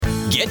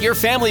Get your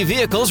family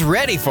vehicles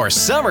ready for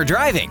summer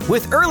driving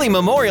with early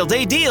Memorial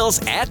Day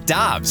deals at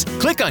Dobbs.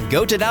 Click on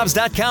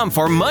GoToDobbs.com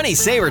for money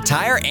saver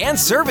tire and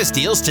service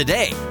deals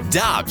today.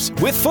 Dobbs,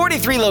 with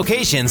 43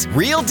 locations,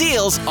 real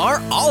deals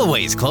are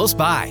always close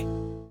by.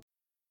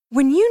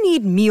 When you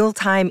need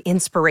mealtime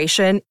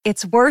inspiration,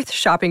 it's worth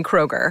shopping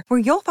Kroger, where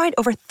you'll find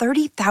over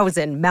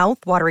 30,000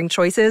 mouth-watering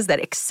choices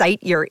that excite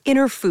your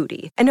inner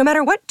foodie. And no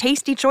matter what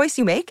tasty choice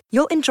you make,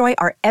 you'll enjoy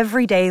our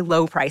everyday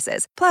low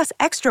prices, plus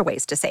extra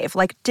ways to save,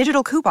 like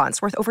digital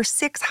coupons worth over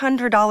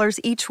 $600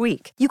 each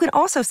week. You can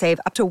also save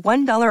up to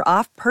 $1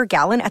 off per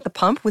gallon at the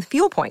pump with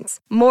fuel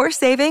points. More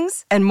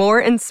savings and more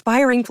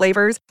inspiring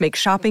flavors make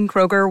shopping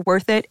Kroger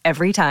worth it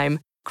every time.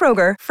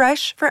 Kroger,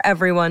 fresh for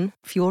everyone.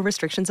 Fuel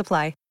restrictions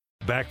apply.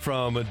 Back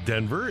from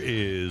Denver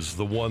is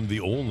the one, the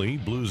only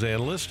Blues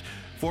analyst,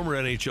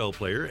 former NHL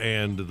player,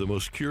 and the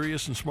most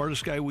curious and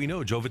smartest guy we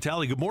know, Joe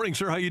Vitale. Good morning,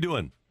 sir. How you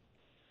doing?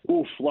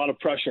 Oof, a lot of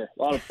pressure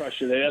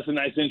there. That's a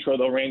nice intro,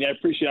 though, Randy. I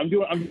appreciate it. I'm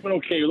doing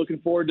okay. Looking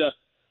forward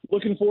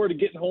to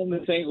getting home to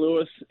St.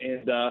 Louis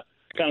and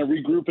kind of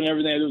regrouping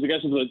everything. There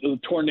was a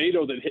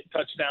tornado that hit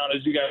touchdown,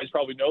 as you guys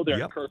probably know, there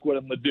in Kirkwood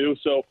and Ladue.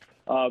 So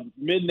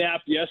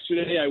mid-nap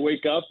yesterday, I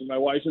wake up and my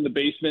wife's in the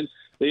basement.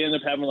 They end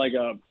up having like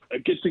a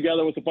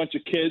get-together with a bunch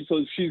of kids.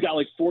 So she's got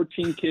like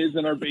 14 kids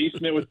in our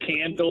basement with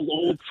candles,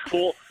 old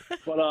school.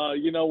 But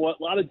you know what?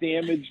 A lot of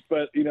damage.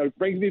 But, it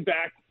brings me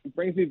back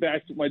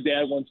to what my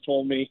dad once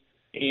told me.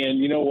 And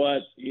you know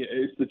what?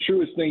 It's the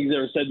truest thing he's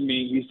ever said to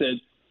me. He said,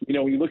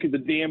 when you look at the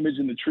damage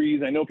in the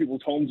trees, I know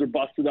people's homes are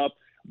busted up.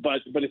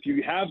 But if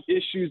you have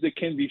issues that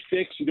can be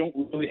fixed, you don't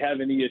really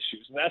have any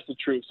issues. And that's the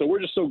truth. So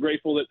we're just so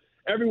grateful that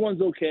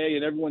everyone's okay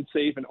and everyone's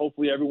safe, and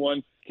hopefully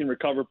everyone can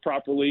recover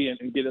properly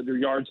and get their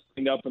yards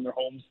cleaned up and their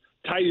homes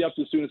tidied up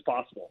as soon as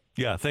possible.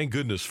 Yeah, thank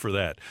goodness for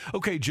that.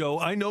 Okay, Joe,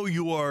 I know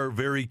you are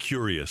very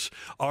curious.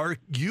 Are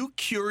you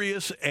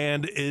curious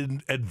and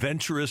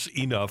adventurous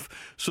enough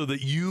so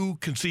that you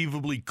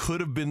conceivably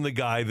could have been the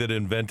guy that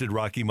invented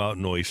Rocky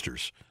Mountain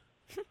oysters?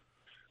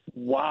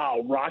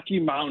 Wow, Rocky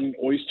Mountain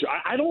oyster.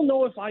 I don't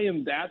know if I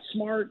am that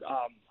smart.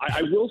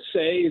 I will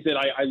say that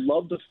I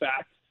love the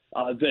fact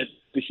that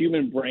the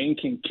human brain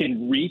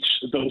can reach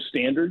those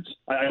standards.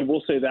 I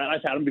will say that.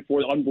 I've had them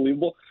before. They're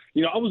unbelievable.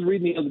 I was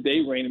reading the other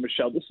day, Rain and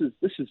Michelle, this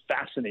is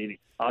fascinating.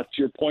 To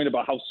your point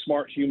about how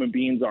smart human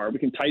beings are. We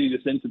can tidy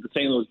this into the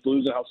St. Louis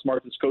Blues and how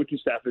smart this coaching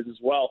staff is as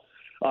well.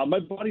 My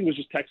buddy was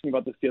just texting me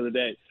about this the other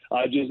day.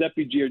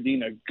 Giuseppe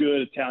Giardina, a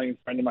good Italian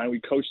friend of mine.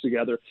 We coached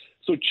together.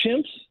 So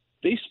chimps,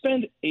 they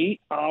spend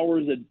 8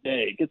 hours a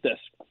day. Get this.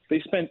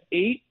 They spend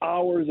 8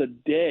 hours a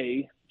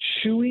day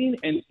chewing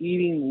and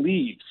eating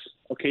leaves,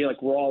 okay, like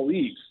raw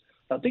leaves.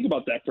 Now think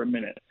about that for a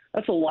minute.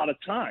 That's a lot of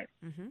time.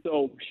 Mm-hmm.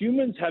 So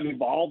humans have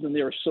evolved, and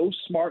they are so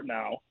smart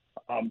now,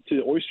 to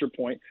the oyster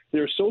point,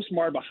 they're so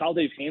smart about how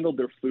they've handled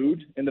their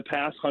food in the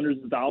past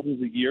hundreds of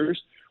thousands of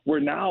years, where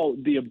now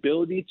the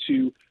ability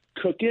to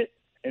cook it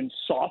and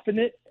soften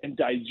it and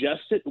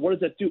digest it, what does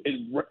that do?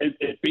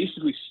 It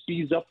basically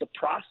speeds up the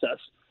process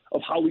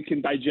of how we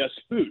can digest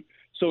food.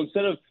 So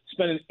instead of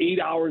spending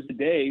 8 hours a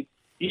day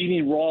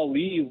eating raw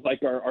leaves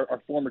like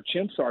our former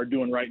chimps are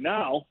doing right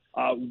now,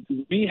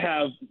 we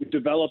have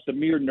developed the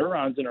mirror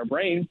neurons in our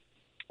brain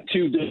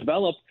to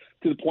develop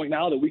to the point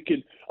now that we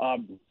could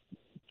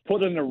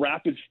put in a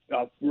rapid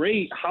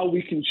rate how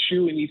we can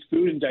chew and eat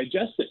food and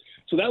digest it.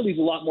 So that leaves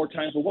a lot more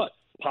time for what?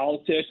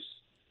 Politics,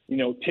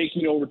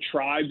 taking over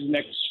tribes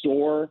next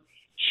door,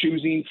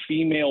 choosing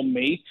female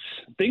mates,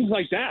 things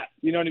like that.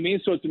 You know what I mean?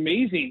 So it's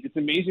amazing. It's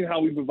amazing how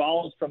we've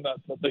evolved from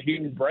the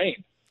human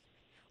brain.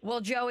 Well,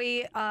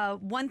 Joey,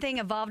 one thing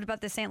evolved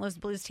about the St. Louis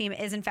Blues team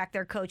is, in fact,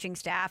 their coaching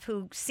staff,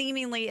 who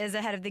seemingly is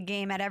ahead of the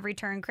game at every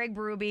turn. Craig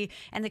Berube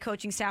and the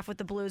coaching staff with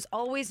the Blues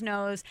always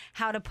knows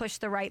how to push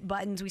the right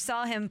buttons. We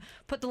saw him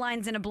put the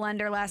lines in a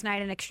blender last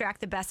night and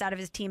extract the best out of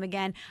his team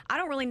again. I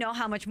don't really know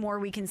how much more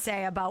we can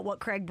say about what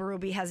Craig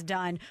Berube has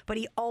done, but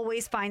he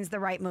always finds the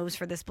right moves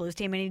for this Blues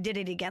team, and he did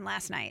it again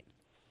last night.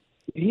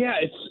 Yeah,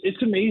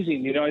 it's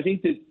amazing. I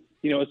think that,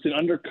 it's an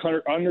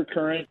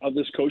undercurrent of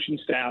this coaching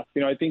staff.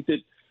 I think that,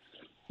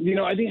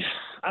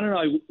 I don't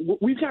know,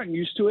 we've gotten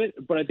used to it,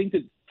 but I think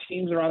that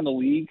teams around the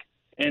league,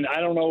 and I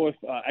don't know if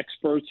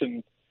experts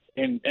and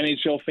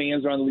NHL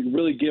fans around the league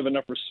really give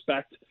enough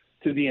respect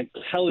to the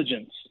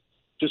intelligence,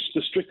 just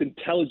the strict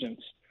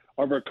intelligence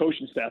of our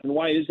coaching staff. And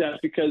why is that?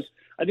 Because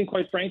I think,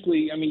 quite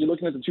frankly, you're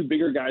looking at the two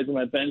bigger guys on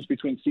that bench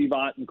between Steve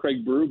Ott and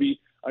Craig Berube.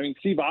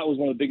 Steve Ott was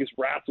one of the biggest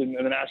rats in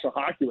the National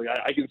Hockey League.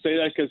 I can say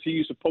that because he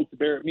used to poke the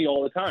bear at me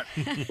all the time.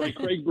 Right?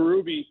 Craig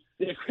Berube,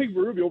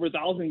 over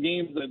 1,000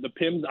 games, the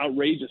PIM's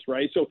outrageous,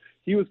 right? So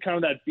he was kind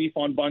of that beef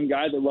on bun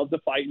guy that loved to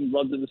fight and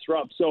loved to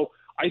disrupt. So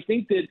I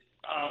think that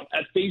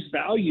at face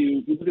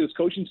value, you look at this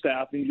coaching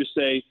staff and you just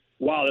say,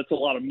 wow, that's a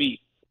lot of meat,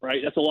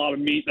 right? That's a lot of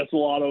meat. That's a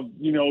lot of,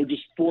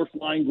 just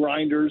fourth-line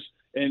grinders.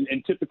 And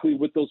typically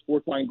with those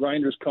fourth-line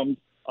grinders comes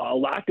a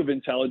lack of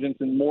intelligence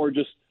and more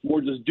just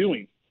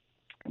doing.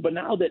 But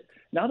now that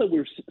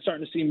we're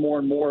starting to see more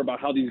and more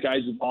about how these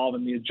guys evolve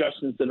and the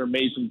adjustments that are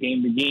made from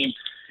game to game,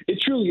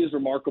 it truly is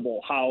remarkable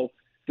how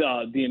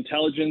the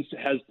intelligence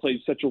has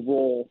played such a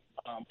role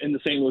in the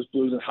St. Louis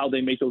Blues and how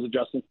they make those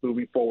adjustments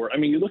moving forward. I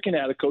mean, you're looking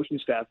at a coaching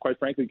staff, quite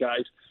frankly,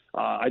 guys.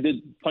 I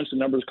did punch the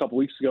numbers a couple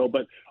weeks ago,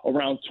 but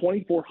around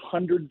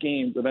 2,400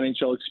 games of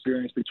NHL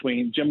experience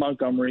between Jim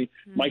Montgomery,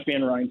 Mike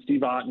Van Ryn,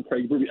 Steve Ott, and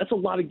Craig Berube. That's a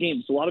lot of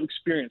games. It's a lot of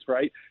experience,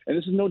 right? And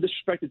this is no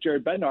disrespect to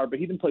Jared Bednar, but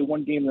he didn't play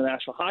one game in the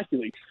National Hockey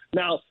League.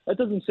 Now, that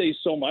doesn't say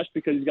so much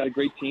because he's got a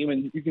great team,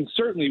 and you can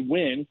certainly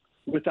win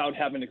without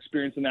having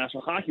experience in the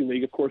National Hockey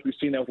League. Of course, we've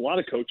seen that with a lot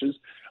of coaches.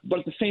 But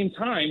at the same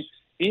time,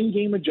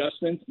 in-game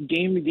adjustments,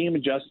 game-to-game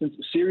adjustments,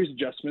 series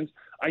adjustments,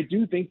 I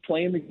do think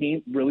playing the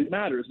game really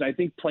matters. And I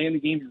think playing the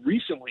game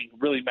recently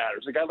really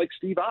matters. A guy like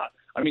Steve Ott,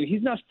 I mean,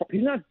 he's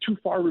not too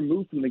far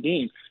removed from the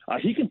game.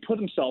 He can put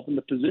himself in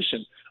the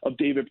position of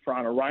David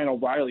Perron or Ryan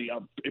O'Reilly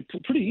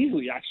pretty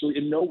easily, actually,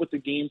 and know what the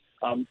game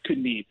could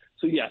need.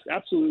 So, yes,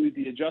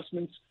 absolutely, the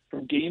adjustments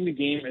from game to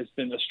game has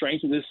been the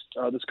strength of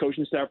this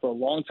coaching staff for a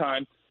long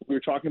time. We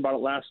were talking about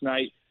it last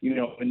night. You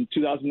know, in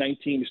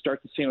 2019, you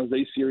start the San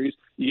Jose series,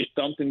 you get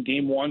thumped in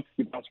game one,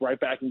 you bounce right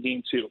back in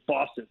game two.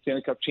 Boston,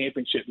 Stanley Cup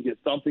championship, you get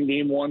thumped in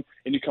game one,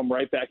 and you come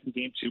right back in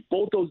game two.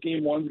 Both those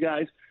game ones,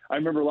 guys, I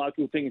remember a lot of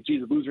people thinking,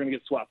 geez, the Blues are going to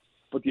get swept.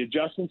 But the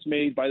adjustments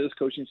made by this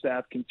coaching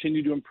staff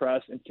continue to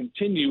impress and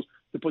continue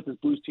to put this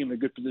Blues team in a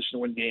good position to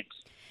win games.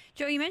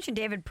 Joe, you mentioned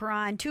David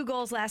Perron. 2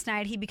 goals last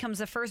night. He becomes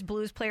the first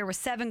Blues player with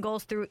 7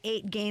 goals through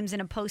 8 games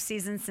in a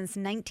postseason since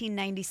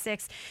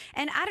 1996.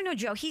 And I don't know,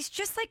 Joe, he's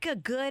just like a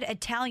good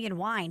Italian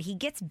wine. He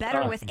gets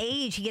better with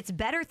age. He gets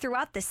better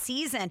throughout the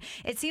season.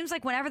 It seems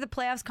like whenever the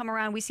playoffs come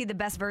around, we see the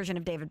best version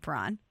of David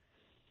Perron.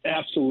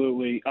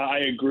 Absolutely. I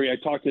agree. I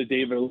talked to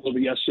David a little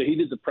bit yesterday. He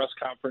did the press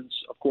conference,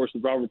 of course,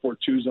 with Robert Report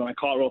Tuesday, and I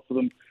caught up with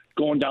him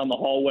going down the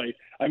hallway.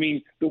 I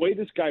mean, the way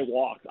this guy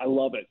walks, I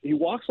love it. He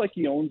walks like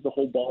he owns the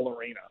whole Ball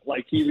Arena.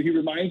 Like he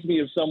reminds me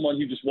of someone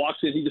who just walks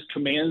in, he just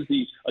commands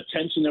the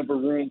attention of a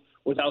room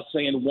without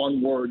saying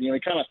one word. You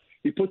know,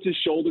 he puts his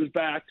shoulders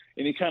back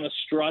and he kind of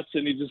struts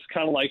and he just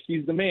kind of like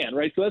he's the man,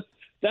 right? So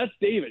that's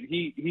David.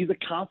 He's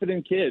a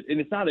confident kid, and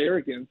it's not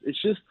arrogance.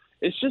 It's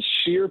just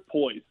sheer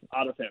poise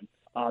out of him.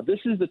 This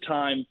is the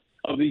time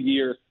of the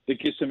year that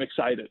gets him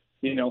excited.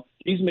 You know,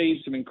 he's made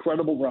some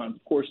incredible runs.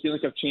 Of course, Stanley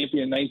Cup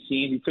champion in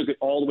 19. He took it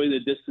all the way the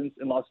distance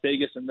in Las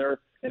Vegas in their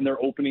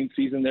opening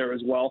season there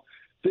as well.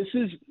 This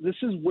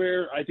is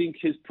where I think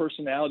his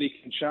personality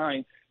can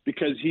shine,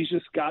 because he's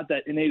just got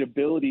that innate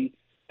ability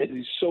that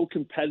he's so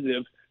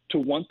competitive to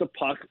want the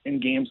puck in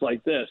games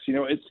like this. You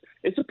know,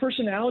 it's a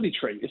personality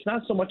trait. It's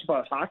not so much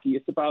about hockey.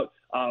 It's about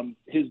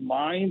his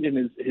mind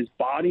and his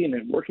body and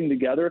then working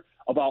together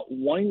about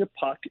wanting the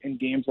puck in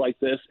games like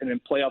this and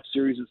in playoff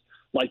series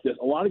like this.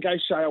 A lot of guys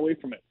shy away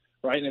from it,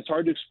 right? And it's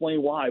hard to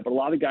explain why, but a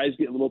lot of guys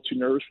get a little too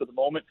nervous for the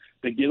moment.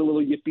 They get a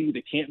little yippy.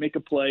 They can't make a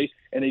play,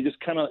 and they just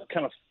kind of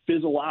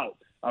fizzle out.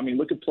 I mean,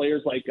 look at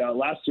players like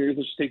last series.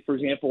 Let's just take, for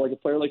example, like a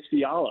player like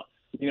Fiala.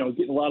 You know,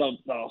 getting a lot of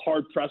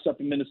hard press up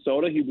in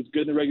Minnesota. He was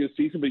good in the regular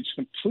season, but he just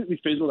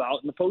completely fizzled out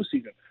in the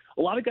postseason.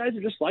 A lot of guys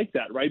are just like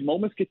that, right?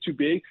 Moments get too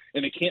big,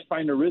 and they can't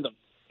find their rhythm.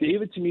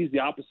 David, to me, is the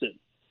opposite.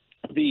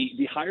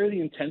 The higher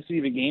the intensity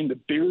of a game, the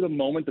bigger the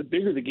moment, the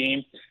bigger the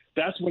game,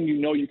 that's when you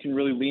know you can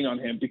really lean on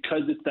him,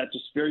 because it's that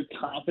just very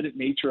confident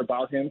nature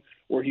about him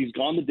where he's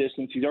gone the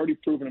distance. He's already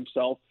proven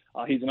himself.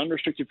 He's an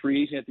unrestricted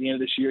free agent at the end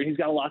of this year. He's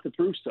got a lot to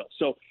prove still.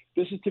 So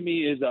this is, to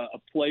me, is a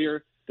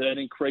player that I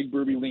think Craig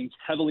Berube leans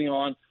heavily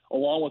on,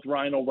 along with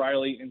Ryan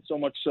O'Reilly, and so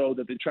much so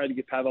that they tried to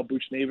get Pavel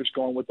Buchnevich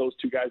going with those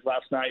 2 guys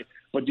last night.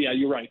 But, yeah,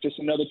 you're right. Just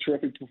another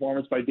terrific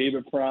performance by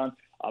David Perron.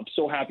 I'm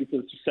so happy for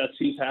the success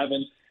he's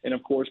having. And,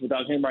 of course,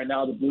 without him right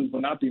now, the Blues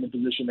will not be in the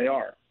position they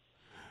are.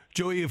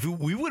 Joey, if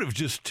we would have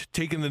just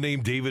taken the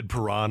name David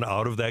Perron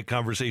out of that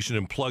conversation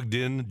and plugged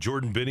in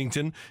Jordan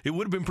Binnington, it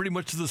would have been pretty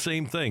much the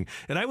same thing.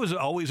 And I was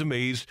always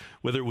amazed,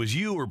 whether it was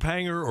you or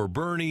Panger or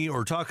Bernie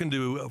or talking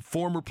to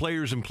former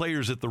players and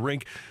players at the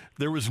rink,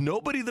 there was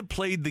nobody that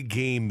played the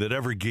game that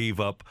ever gave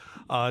up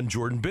on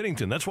Jordan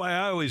Binnington. That's why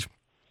I always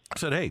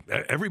said, hey,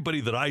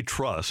 everybody that I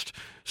trust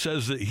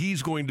says that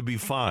he's going to be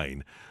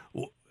fine.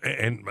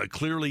 And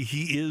clearly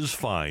he is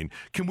fine.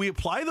 Can we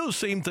apply those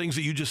same things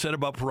that you just said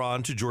about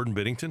Perron to Jordan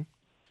Binnington?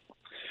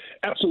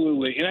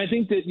 Absolutely. And I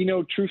think that, you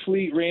know,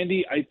 truthfully,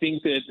 Randy, I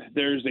think that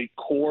there's a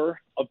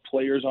core of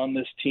players on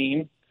this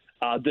team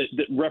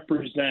that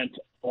represent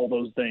all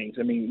those things.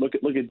 I mean, look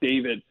at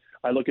David.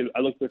 I look at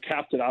the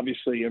captain,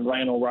 obviously, and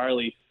Ryan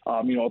O'Reilly.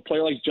 You know, a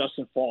player like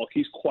Justin Falk,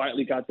 he's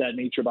quietly got that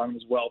nature about him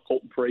as well.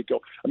 Colton Parayko.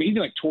 I mean,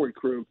 even like Torrey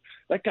Krug,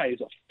 that guy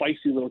is a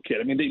feisty little kid.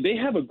 I mean, they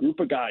have a group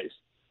of guys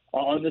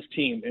on this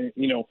team, and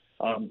you know,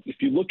 if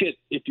you look at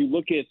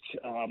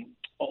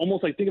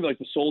almost like, think of it like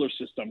the solar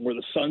system, where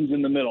the sun's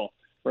in the middle,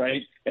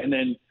 right? And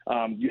then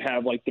you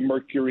have like the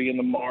Mercury and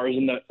the Mars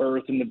and the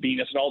Earth and the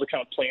Venus and all the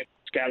kind of planets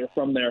scattered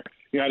from there.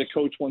 You know, I had a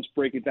coach once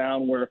break it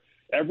down where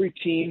every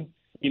team,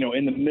 you know,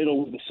 in the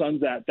middle where the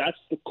sun's at, that's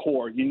the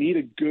core. You need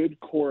a good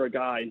core of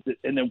guys,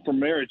 and then from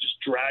there it just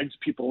drags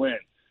people in.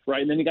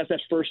 right? And then you got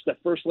that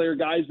first layer of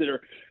guys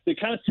they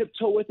kind of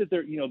tiptoe with it.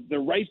 They're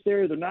right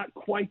there. They're not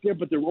quite there,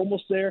 but they're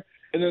almost there.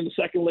 And then the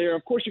second layer,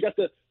 of course, you got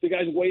the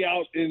guys way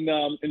out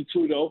in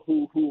Pluto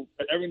who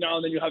every now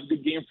and then you have a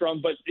good game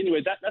from. But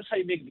anyway, that's how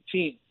you make the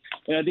team.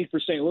 And I think for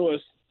St. Louis,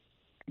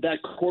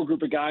 that core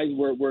group of guys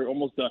were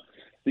almost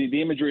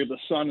the imagery of the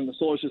sun and the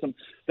solar system.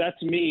 That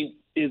to me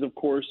is, of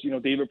course,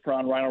 David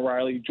Perron, Ryan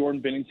O'Reilly,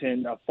 Jordan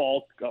Binnington,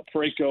 Falk,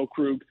 Parayko,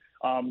 Krug.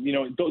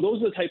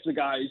 Those are the types of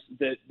guys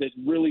that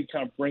really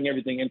kind of bring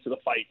everything into the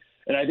fight.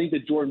 And I think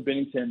that Jordan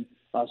Binnington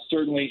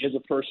certainly is a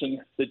person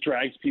that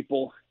drags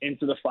people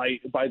into the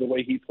fight by the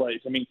way he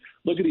plays. I mean,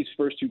 look at these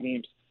first two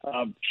games.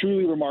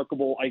 Truly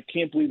remarkable. I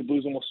can't believe the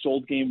Blues almost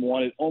sold game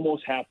one. It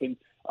almost happened.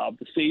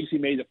 The saves he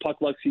made, the puck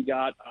lucks he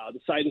got, the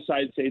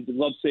side-to-side saves, the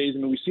glove saves. I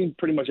mean, we've seen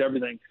pretty much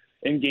everything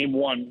in game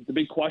one. The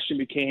big question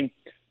became,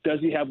 does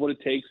he have what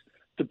it takes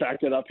to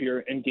back that up here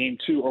in game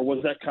two? Or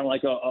was that kind of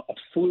like a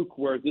fluke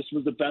where this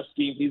was the best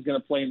game he's going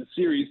to play in the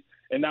series,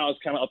 and now it's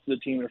kind of up to the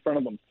team in front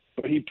of him?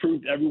 But he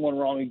proved everyone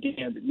wrong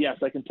again that, yes,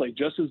 I can play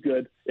just as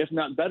good, if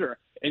not better,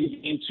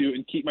 in game two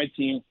and keep my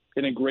team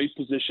in a great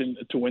position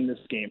to win this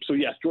game. So,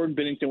 yes, Jordan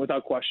Binnington,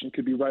 without question,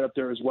 could be right up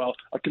there as well.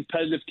 A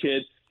competitive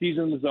kid. He's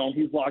in the zone.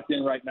 He's locked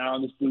in right now,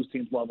 and this Blues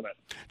team's loving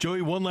it.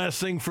 Joey, one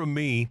last thing from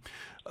me.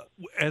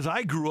 As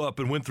I grew up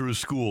and went through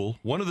school,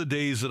 one of the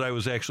days that I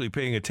was actually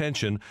paying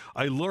attention,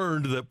 I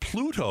learned that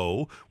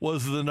Pluto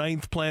was the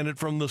 9th planet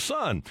from the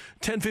sun.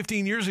 10,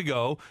 15 years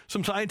ago,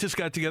 some scientists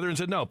got together and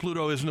said, no,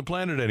 Pluto isn't a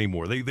planet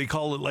anymore. They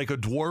call it like a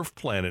dwarf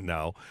planet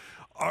now.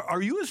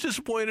 Are you as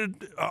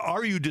disappointed?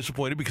 Are you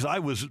disappointed? Because I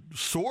was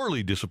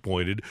sorely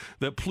disappointed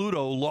that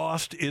Pluto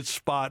lost its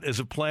spot as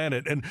a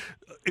planet, and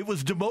it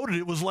was demoted.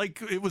 It was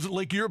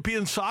like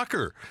European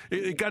soccer.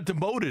 It got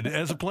demoted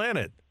as a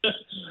planet.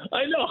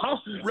 I know how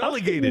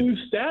relegated. How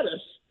lose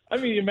status. I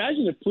mean,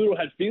 imagine if Pluto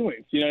had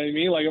feelings. You know what I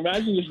mean? Like,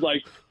 imagine just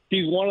like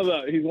he's one of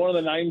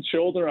the 9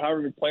 children, or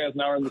however many planets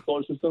now are in the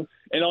solar system,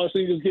 and all of a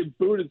sudden you just get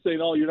booted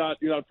saying, "Oh, you're not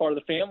part of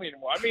the family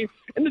anymore." I mean,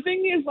 and the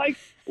thing is, like,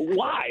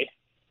 why?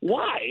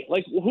 Why?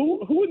 Like,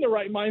 who in the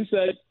right mind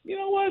said, you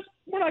know what,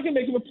 we're not going to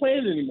make him a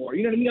planet anymore?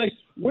 You know what I mean?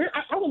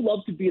 Like, I would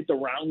love to be at the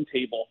round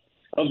table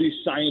of these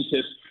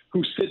scientists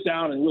who sit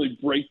down and really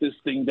break this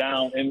thing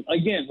down. And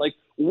again, like,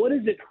 what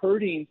is it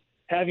hurting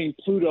having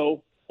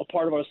Pluto a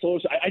part of our solar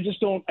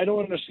system? I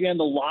don't understand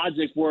the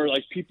logic where,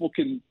 like, people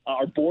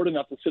are bored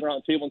enough to sit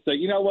around the table and say,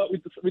 you know what,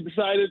 we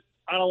decided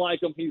I don't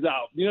like him, he's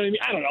out. You know what I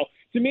mean? I don't know.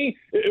 To me,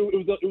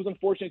 it was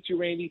unfortunate too,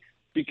 Randy,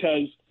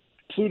 because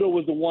Pluto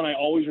was the one I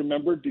always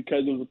remembered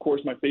because it was, of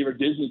course, my favorite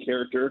Disney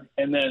character.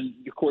 And then,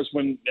 of course,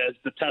 as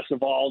the test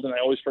evolved, and I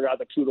always forgot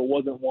that Pluto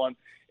wasn't one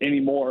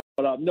anymore.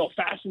 But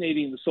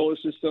fascinating, the solar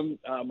system.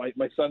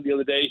 My son the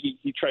other day,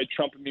 he tried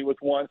trumping me with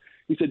one.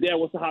 He said, "Dad,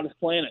 what's the hottest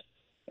planet?"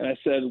 And I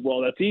said,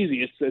 "Well, that's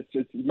easy.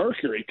 It's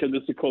Mercury because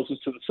it's the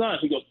closest to the sun."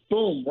 He goes,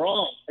 "Boom,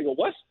 wrong." I go,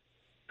 "What?"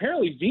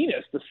 Apparently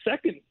Venus, the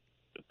second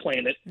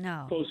planet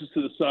closest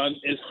to the sun,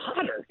 is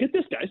hotter. Get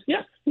this, guys.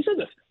 Yeah, he said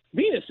this.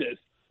 Venus is.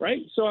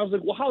 Right? So I was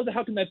like, well,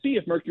 how can that be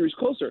if Mercury's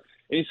closer?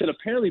 And he said,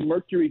 apparently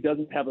Mercury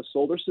doesn't have a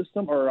solar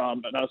system or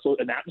an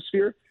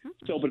atmosphere,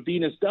 but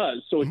Venus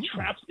does. So it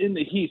traps in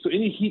the heat. So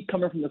any heat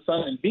coming from the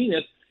sun and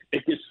Venus,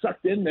 it gets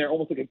sucked in there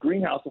almost like a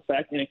greenhouse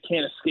effect, and it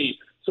can't escape.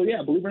 So,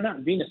 yeah, believe it or not,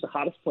 Venus, the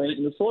hottest planet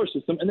in the solar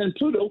system. And then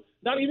Pluto,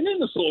 not even in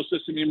the solar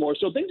system anymore.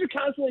 So things are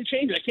constantly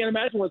changing. I can't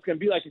imagine what it's going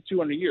to be like in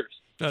 200 years.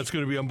 That's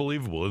going to be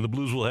unbelievable. And the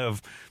Blues will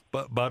have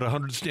about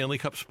 100 Stanley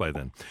Cups by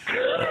then.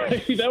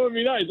 That would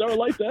be nice. I would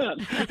like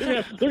that.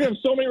 They're going to have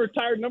so many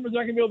retired numbers,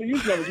 they're not going to be able to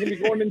use numbers. They're going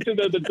to be going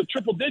into the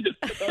triple digits.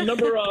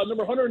 Number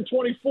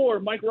 124,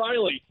 Mike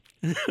Riley.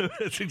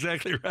 That's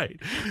exactly right.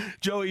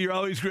 Joey, you're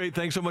always great.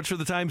 Thanks so much for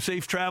the time.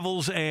 Safe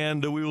travels,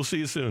 and we will see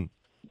you soon.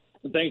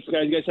 Thanks,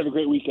 guys. You guys have a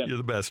great weekend. You're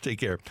the best. Take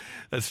care.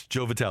 That's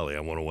Joe Vitale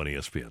on 101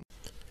 ESPN.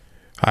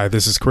 Hi,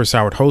 this is Chris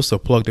Howard, host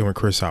of Plugged In with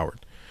Chris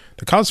Howard.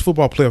 The College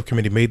Football Playoff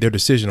Committee made their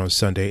decision on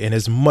Sunday, and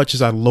as much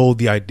as I loathe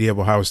the idea of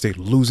Ohio State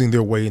losing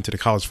their way into the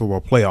College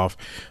Football Playoff,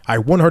 I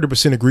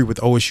 100% agree with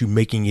OSU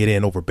making it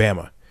in over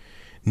Bama.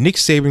 Nick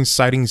Saban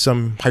citing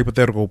some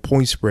hypothetical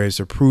point spreads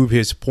to prove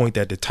his point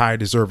that the Tide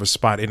deserve a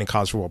spot in the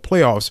College Football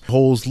Playoffs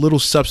holds little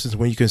substance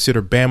when you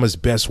consider Bama's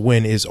best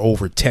win is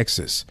over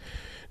Texas.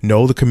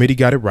 No, the committee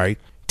got it right.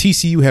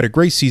 TCU had a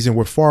great season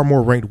with far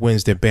more ranked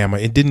wins than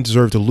Bama and didn't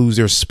deserve to lose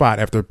their spot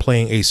after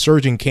playing a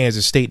surging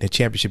Kansas State in a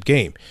championship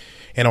game.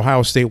 And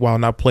Ohio State, while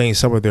not playing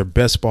some of their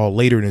best ball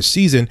later in the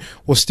season,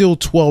 was still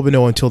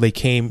 12-0 until they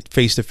came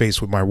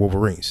face-to-face with my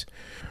Wolverines.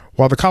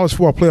 While the college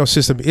football playoff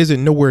system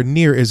isn't nowhere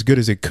near as good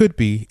as it could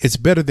be, it's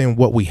better than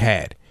what we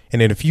had.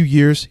 And in a few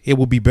years, it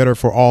will be better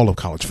for all of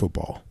college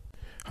football.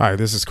 Hi,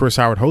 this is Chris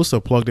Howard, host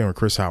of Plugged In with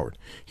Chris Howard.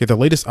 Get the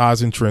latest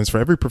odds and trends for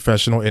every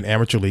professional and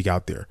amateur league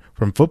out there.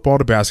 From football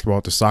to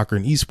basketball to soccer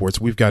and esports,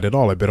 we've got it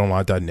all at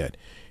BetOnline.net.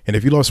 And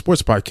if you love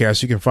sports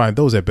podcasts, you can find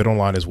those at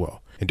BetOnline as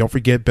well. And don't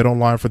forget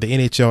BetOnline for the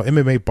NHL,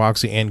 MMA,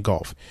 boxing, and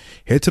golf.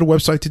 Head to the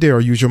website today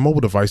or use your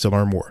mobile device to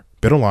learn more.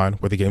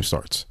 BetOnline, where the game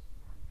starts.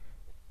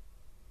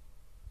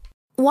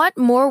 Want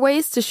more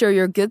ways to show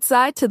your good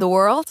side to the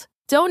world?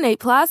 Donate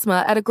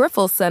plasma at a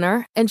Grifols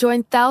center and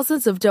join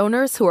thousands of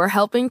donors who are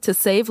helping to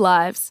save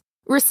lives.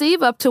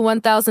 Receive up to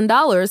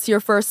 $1,000 your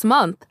first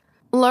month.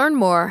 Learn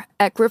more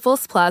at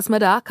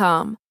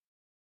grifolsplasma.com.